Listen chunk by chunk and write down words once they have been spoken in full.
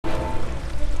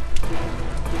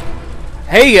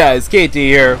Hey guys, KT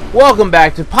here. Welcome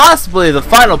back to possibly the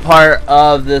final part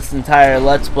of this entire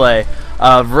Let's Play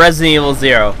of Resident Evil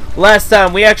 0. Last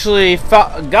time we actually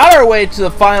got our way to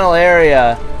the final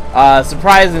area,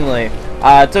 surprisingly.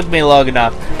 It took me long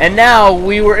enough. And now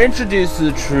we were introduced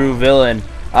to the true villain,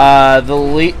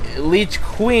 the Leech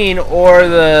Queen, or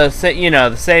the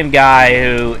same guy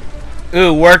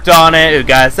who worked on it, who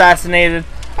got assassinated.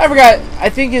 I forgot. I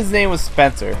think his name was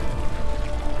Spencer.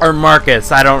 Or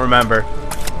Marcus, I don't remember.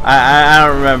 I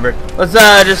don't remember. Let's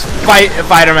just fight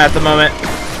him at the moment,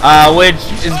 which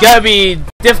is gonna be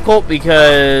difficult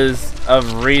because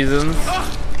of reasons.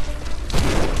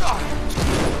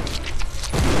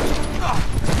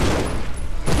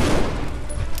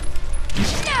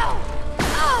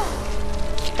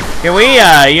 Can we,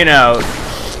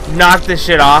 knock this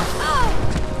shit off?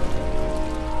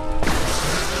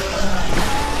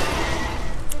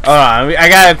 Hold on, I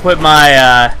gotta equip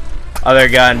my other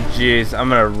gun. Jeez, I'm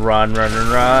gonna run.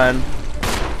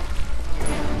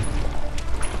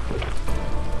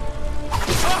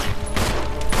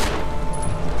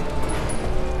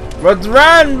 Let's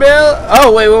run, Bill!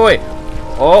 Oh, wait.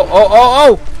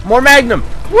 Oh, more Magnum!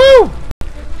 Woo!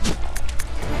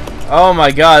 Oh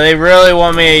my god, they really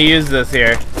want me to use this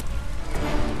here.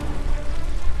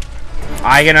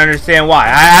 I can understand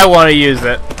why. I want to use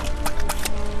it.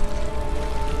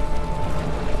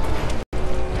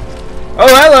 Oh,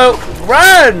 hello!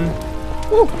 Run!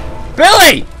 Woo.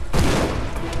 Billy!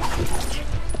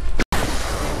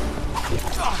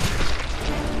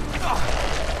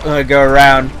 I'm gonna go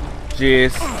around.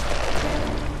 Jeez.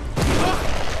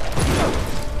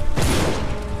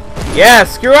 Yeah,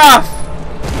 screw off!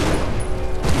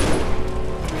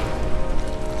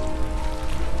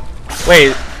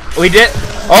 Wait, we did?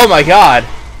 Oh my god!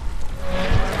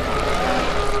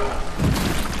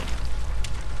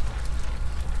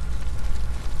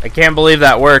 I can't believe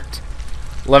that worked.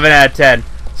 11 out of 10.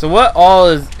 So what all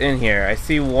is in here? I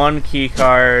see one key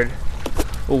card.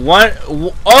 One.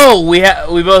 Oh, we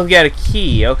both get a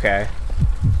key. Okay.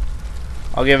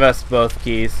 I'll give us both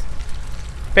keys.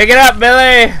 Pick it up,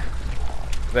 Billy.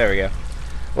 There we go.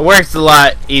 It works a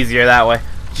lot easier that way.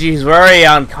 Jeez, we're already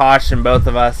on caution, both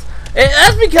of us.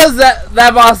 That's because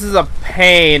that boss is a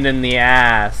pain in the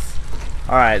ass.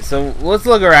 Alright, so let's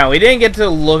look around. We didn't get to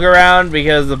look around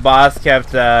because the boss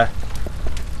kept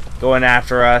going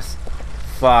after us.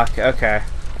 Fuck, okay.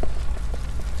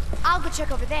 I'll go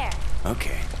check over there.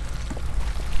 Okay.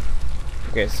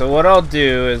 Okay, so what I'll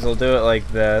do is I'll do it like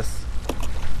this.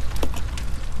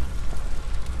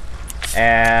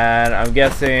 And I'm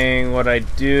guessing what I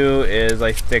do is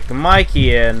I stick my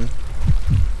key in.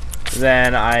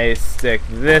 Then I stick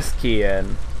this key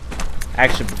in.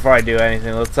 Actually, before I do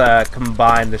anything, let's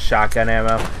combine the shotgun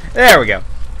ammo. There we go.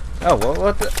 Oh,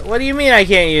 well, what do you mean I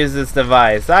can't use this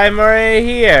device? I'm already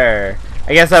here.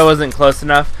 I guess I wasn't close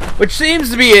enough, which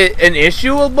seems to be an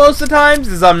issue most of the times,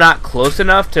 is I'm not close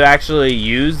enough to actually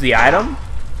use the item.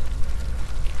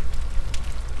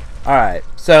 Alright,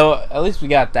 so at least we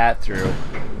got that through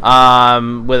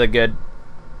with a good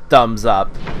thumbs up.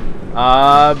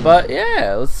 But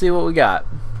yeah, let's see what we got.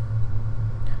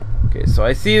 Okay, so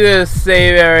I see this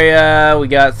save area. We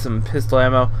got some pistol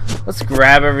ammo. Let's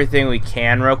grab everything we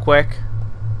can real quick.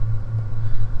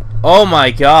 Oh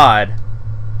my god.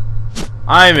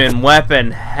 I'm in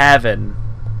weapon heaven.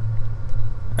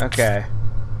 Okay.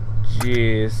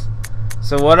 Jeez.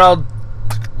 So what I'll...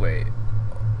 Wait.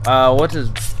 What does...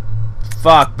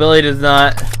 Fuck, Billy does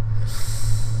not...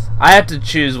 I have to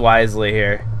choose wisely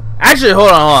here. Actually,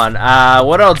 hold on.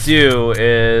 What I'll do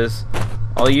is...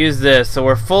 I'll use this, so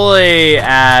we're fully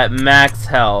at max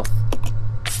health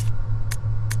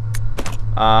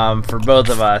for both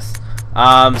of us.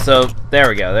 So there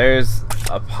we go. There's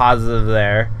a positive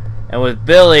there. And with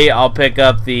Billy, I'll pick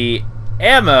up the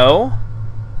ammo.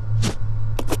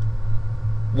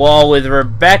 While with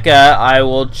Rebecca, I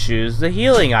will choose the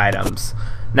healing items.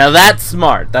 Now that's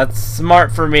smart. That's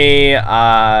smart for me.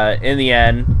 In the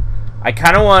end, I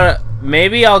kind of want to.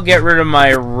 Maybe I'll get rid of my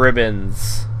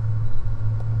ribbons.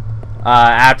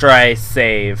 After I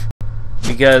save,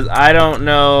 because I don't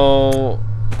know.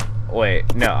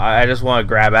 Wait, no, I just want to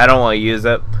grab it. I don't want to use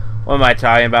it. What am I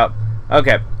talking about?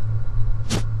 Okay.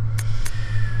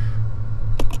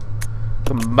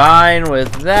 Combine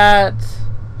with that.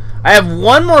 I have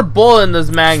one more bullet in this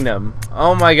Magnum.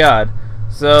 Oh my god.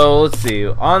 So let's see.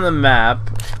 On the map,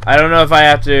 I don't know if I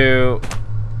have to.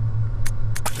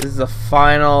 This is the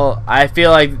final. I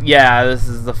feel like, yeah, this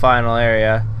is the final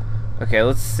area. Okay,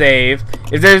 let's save.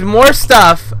 If there's more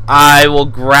stuff, I will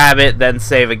grab it, then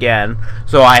save again.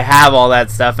 So I have all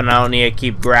that stuff, and I don't need to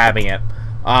keep grabbing it.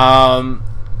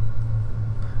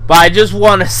 But I just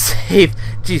want to save.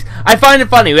 Jeez, I find it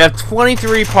funny. We have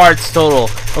 23 parts total,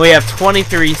 and we have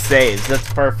 23 saves.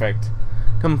 That's perfect.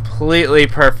 Completely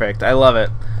perfect. I love it.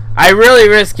 I really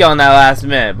risk on that last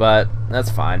minute, but that's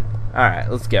fine.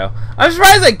 Alright, let's go. I'm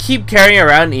surprised I keep carrying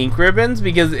around ink ribbons,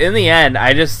 because in the end,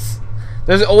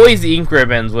 there's always ink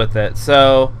ribbons with it.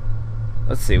 So,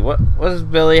 let's see. What does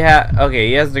Billy have? Okay,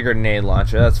 he has the grenade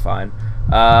launcher. That's fine.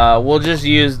 We'll just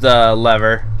use the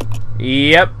lever.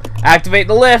 Yep. Activate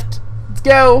the lift. Let's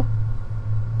go.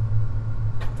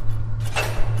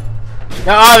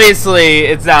 Now, obviously,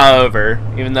 it's not over,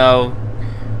 even though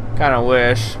kind of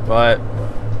wish, but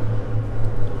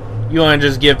you want to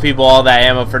just give people all that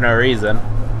ammo for no reason.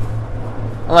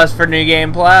 Unless for New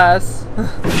Game Plus.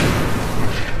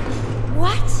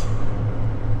 What?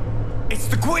 It's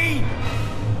the Queen!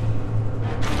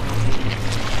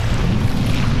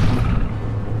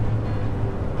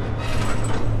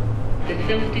 The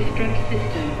self-destruct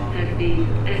system has been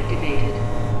activated.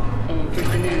 All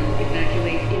personnel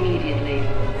evacuate immediately.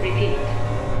 Repeat.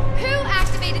 Who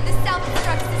activated the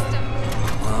self-destruct system?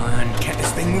 Come on, can't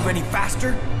this thing move any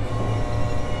faster?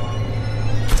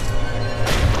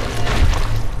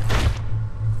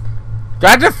 Do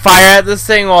I have to fire at this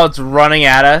thing while it's running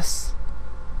at us?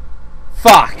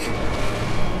 Fuck.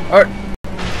 Or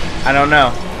I don't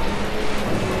know.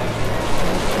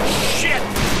 Shit!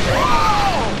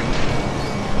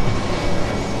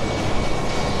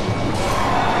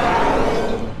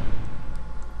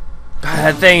 God,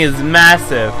 that thing is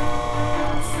massive.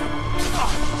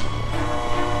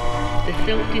 The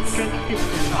self-destruct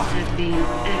system has been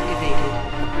activated.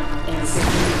 All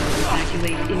personnel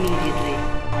evacuate immediately.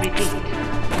 Repeat.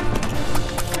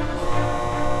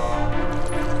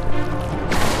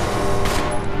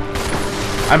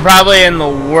 I'm probably in the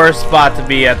worst spot to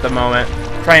be at the moment.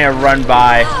 Trying to run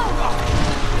by.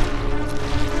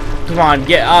 Come on,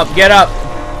 get up, get up.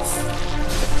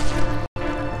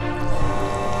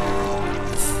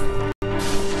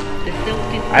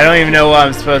 I don't even know what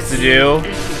I'm supposed to do. All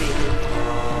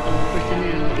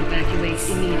personnel evacuate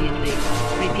immediately.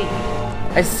 Repeat.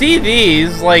 I see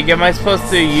these. Like, am I supposed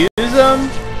to use them?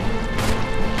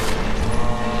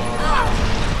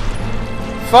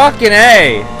 Fucking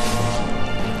A.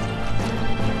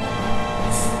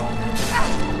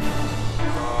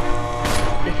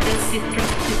 The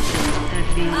self-destruct system has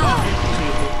been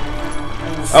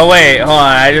activated. Oh wait, hold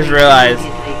on. I just realized.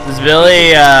 Does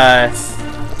Billy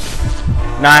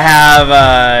not have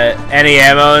any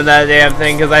ammo in that damn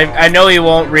thing? Because I know he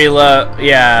won't reload.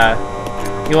 Yeah,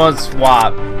 he won't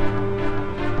swap.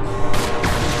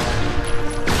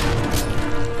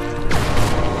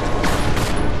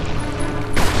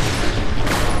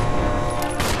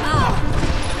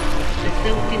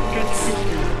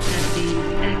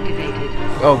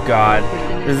 Oh god,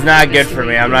 this is not good for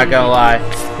me, I'm not gonna lie.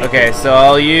 Okay, so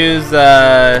I'll use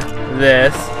this,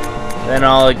 then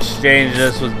I'll exchange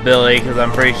this with Billy, because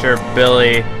I'm pretty sure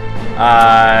Billy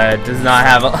does not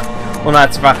have a... well,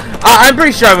 not surprise. I'm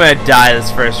pretty sure I'm gonna die this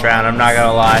first round, I'm not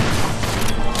gonna lie.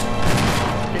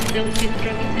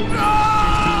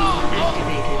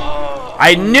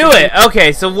 I knew it!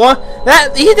 Okay, so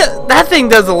that thing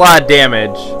does a lot of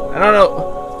damage. I don't know.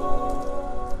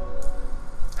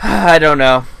 I don't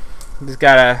know. Just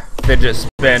gotta fidget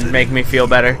spin, make me feel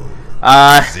better.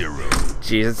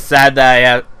 Jeez, it's sad that I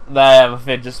have a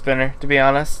fidget spinner, to be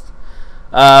honest.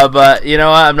 But you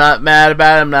know what? I'm not mad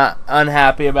about it. I'm not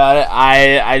unhappy about it.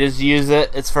 I just use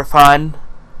it. It's for fun.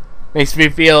 Makes me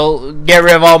get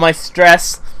rid of all my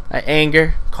stress, my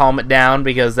anger, calm it down,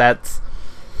 because that's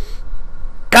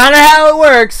kind of how it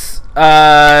works.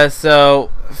 So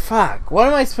fuck. What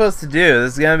am I supposed to do?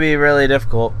 This is gonna be really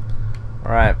difficult.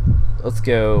 Alright, let's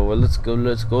go. Let's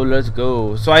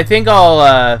go. So I think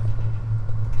I'll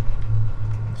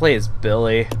play as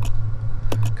Billy,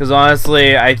 because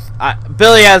honestly,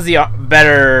 Billy has the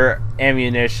better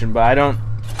ammunition, but I don't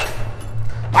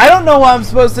know what I'm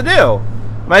supposed to do.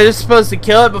 Am I just supposed to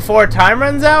kill it before time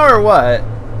runs out, or what?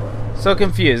 So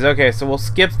confused. Okay, so we'll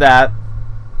skip that.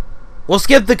 We'll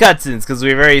skip the cutscenes because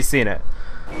we've already seen it.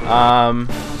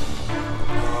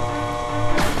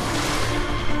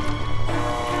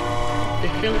 The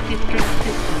self-destruct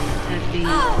system has been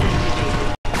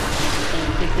activated. All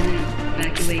personnel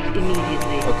evacuate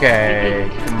immediately. Okay,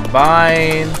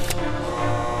 combine.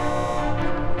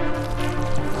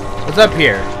 What's up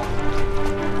here?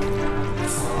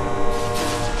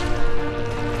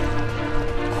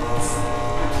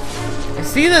 I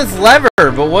see this lever,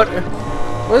 but what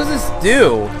does this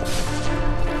do?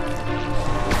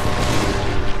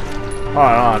 Hold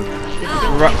on.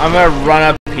 I'm gonna run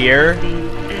up here.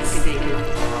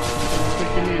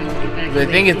 I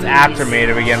think it's after me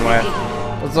to begin with.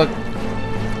 Let's look.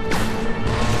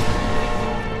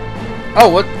 Oh,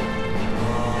 what?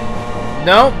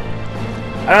 Nope.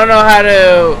 I don't know how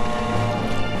to...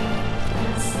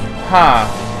 Huh.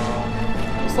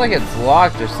 Looks like it's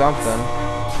locked or something.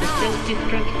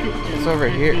 It's over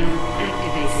here.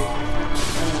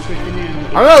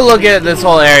 I'm gonna look at this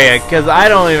whole area because I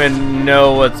don't even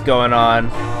know what's going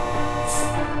on.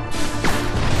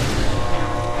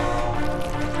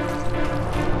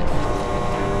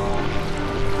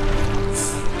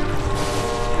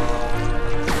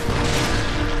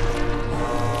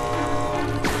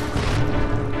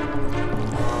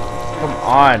 Come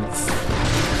on.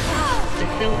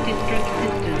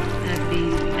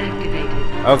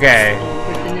 Okay.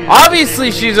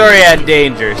 Obviously she's already at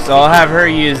danger, so I'll have her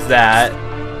use that.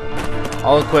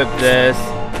 I'll equip this.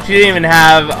 She didn't even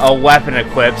have a weapon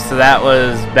equipped, so that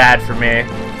was bad for me.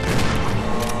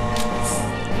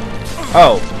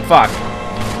 Oh, fuck.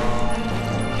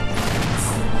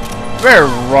 Better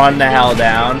run the hell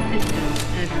down.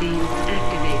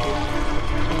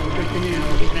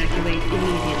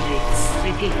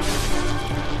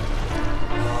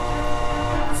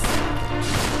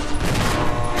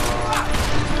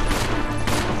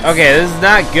 Okay, this is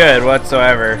not good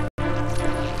whatsoever.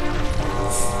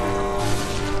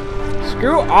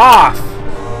 Screw off!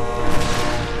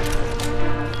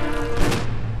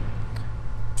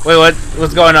 Wait,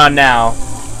 what's going on now?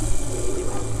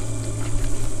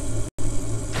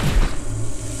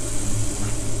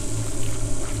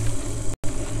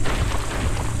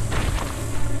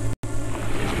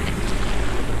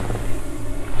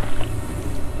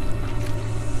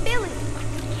 Billy,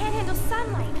 can't handle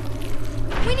sunlight.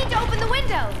 We need to open the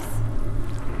windows.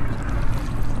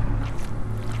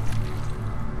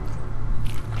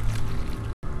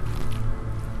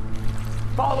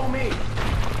 Follow me.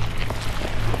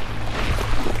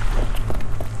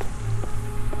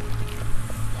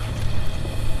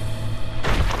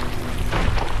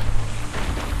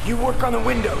 You work on the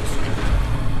windows.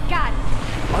 Got it.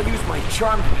 I'll use my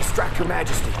charm to distract Her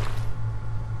Majesty.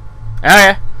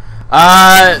 Okay.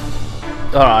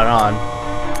 Hold on.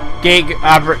 Gate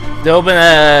to open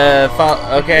the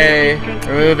okay.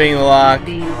 Removing the lock.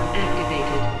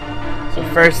 So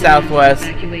first southwest.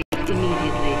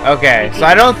 Okay, so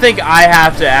I don't think I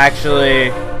have to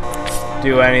actually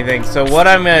do anything. So what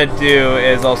I'm gonna do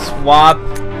is I'll swap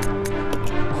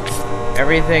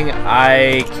everything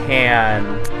I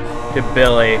can to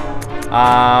Billy.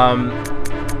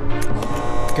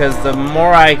 Because the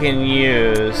more I can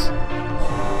use,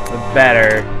 the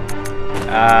better.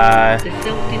 This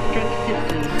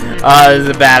is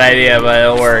a bad idea, but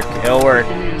it'll work. It'll work.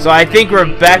 So I think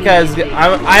Rebecca's...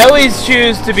 I always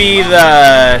choose to be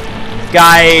the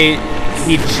guy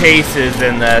he chases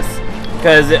in this,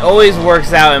 because it always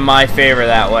works out in my favor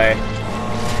that way.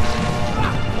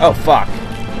 Oh, fuck.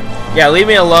 Yeah, leave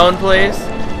me alone, please.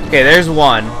 Okay, there's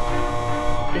one.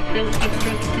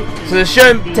 So this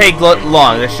shouldn't take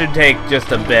long. This should take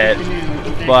just a bit.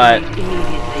 But...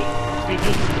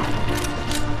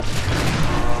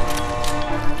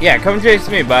 yeah, come chase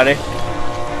me, buddy.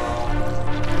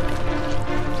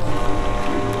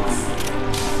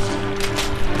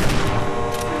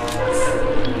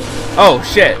 Oh,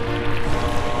 shit.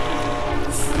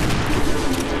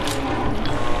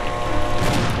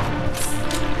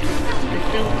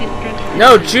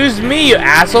 No, choose me, you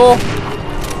asshole.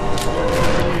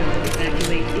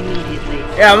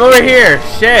 Yeah, I'm over here.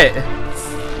 Shit.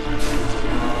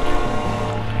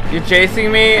 You're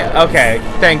chasing me? Okay,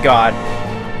 thank God.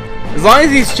 As long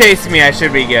as he's chasing me, I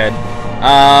should be good.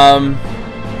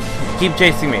 Keep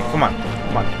chasing me. Come on.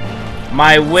 Come on.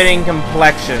 My winning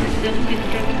complexion.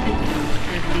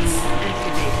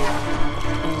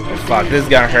 Oh, fuck, this is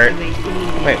gonna hurt.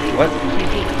 Wait, what?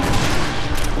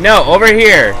 No, over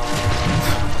here.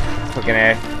 Fucking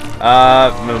A.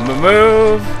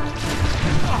 Move.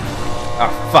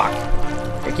 Oh, fuck.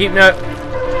 I keep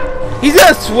he's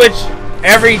gonna switch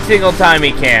every single time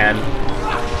he can.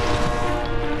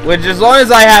 Which, as long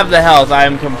as I have the health, I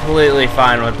am completely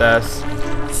fine with this.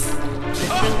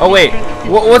 Oh, wait.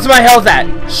 What's my health at?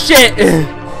 Shit!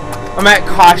 I'm at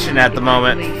caution at the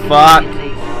moment. Fuck.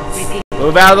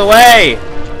 Move out of the way!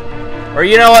 Or,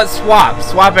 you know what? Swap.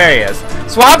 Swap areas.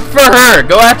 Swap for her!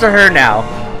 Go after her now.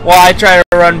 While I try to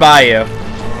run by you.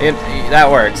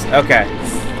 That works. Okay.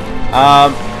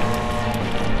 Oh,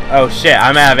 shit.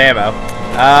 I'm out of ammo.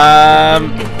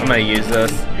 I'm gonna use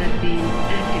this.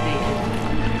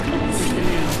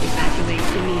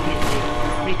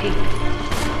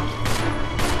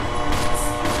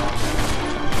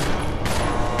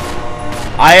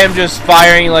 I am just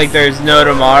firing like there's no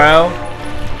tomorrow.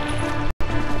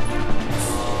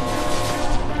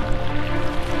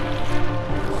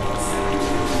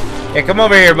 Yeah, come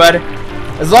over here, bud.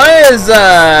 As long as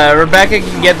Rebecca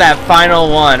can get that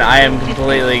final one, I am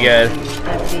completely good.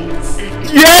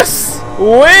 Yes!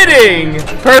 Winning!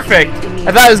 Perfect.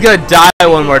 I thought I was gonna die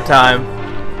one more time.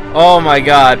 Oh my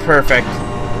god, perfect.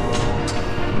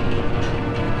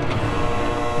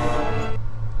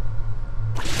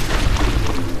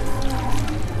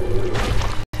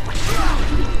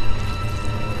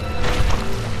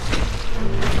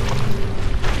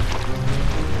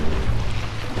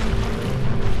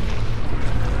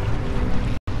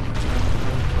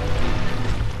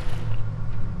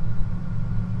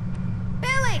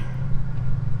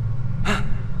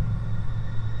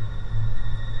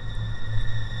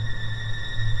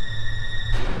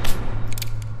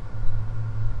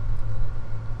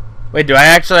 Wait, do I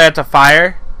actually have to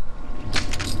fire?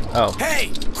 Oh.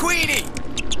 Hey, Queenie!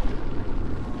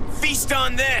 Feast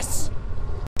on this!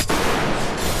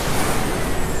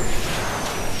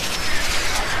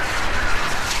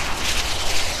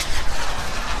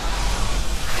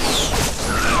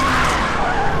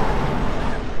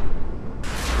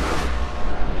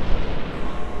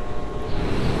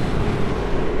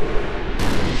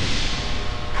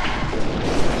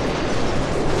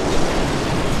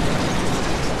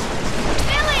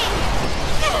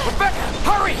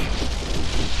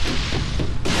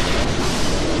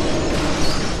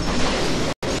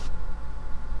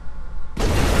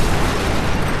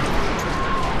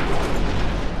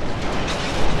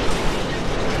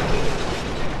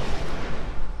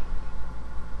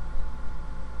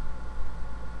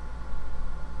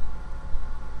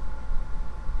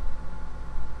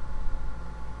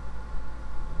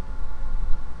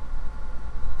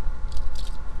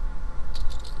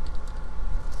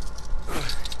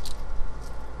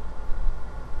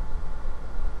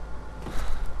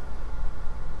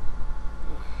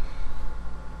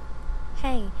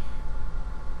 Hey,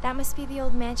 that must be the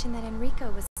old mansion that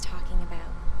Enrico was talking about.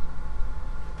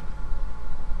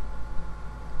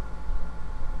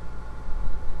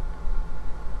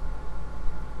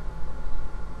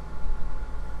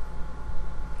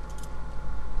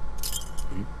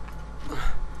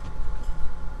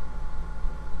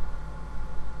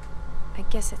 I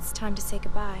guess it's time to say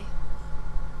goodbye.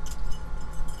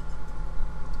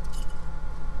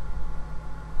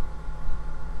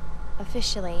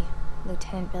 Officially,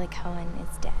 Lieutenant Billy Coen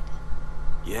is dead.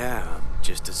 Yeah, I'm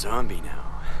just a zombie now.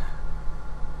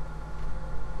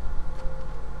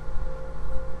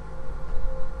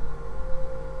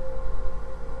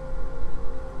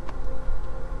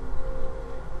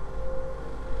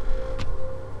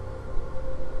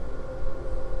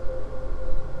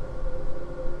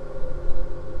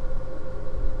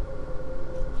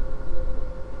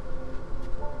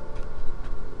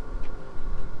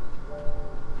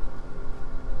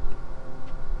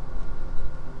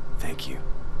 Thank you,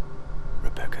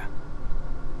 Rebecca.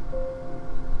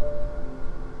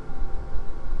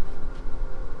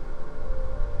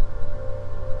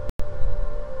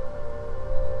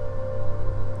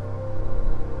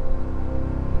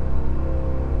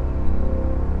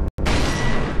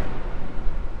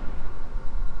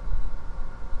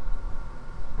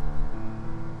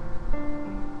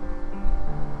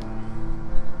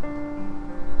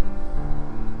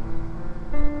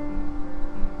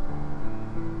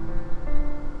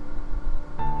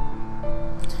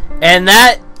 And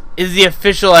that is the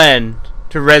official end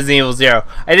to Resident Evil 0.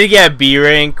 I did get a B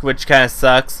rank, which kind of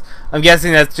sucks. I'm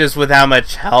guessing that's just with how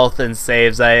much health and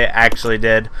saves I actually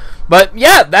did. But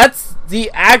yeah, that's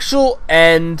the actual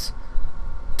end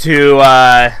to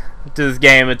this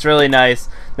game. It's really nice.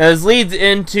 Now this leads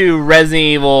into Resident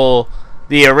Evil,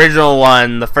 the original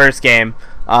one, the first game,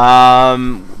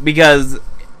 because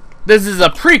this is a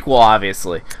prequel,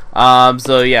 obviously.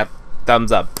 So yeah,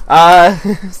 thumbs up.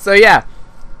 So yeah.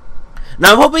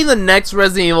 Now I'm hoping the next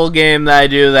Resident Evil game that I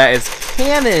do that is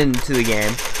canon to the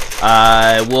game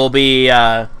will be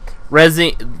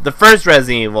the first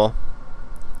Resident Evil.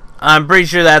 I'm pretty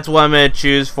sure that's what I'm going to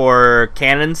choose for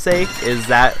canon's sake, is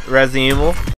that Resident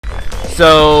Evil.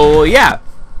 So yeah,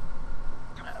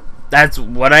 that's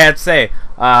what I have to say.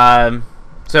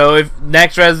 So if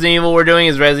next Resident Evil we're doing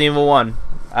is Resident Evil 1.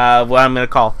 What I'm going to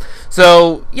call.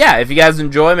 So, yeah, if you guys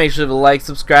enjoy, make sure to like,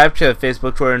 subscribe to the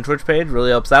Facebook, Twitter, and Twitch page. Really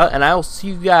helps out. And I will see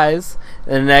you guys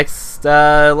in the next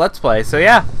Let's Play. So,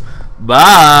 yeah.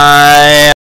 Bye!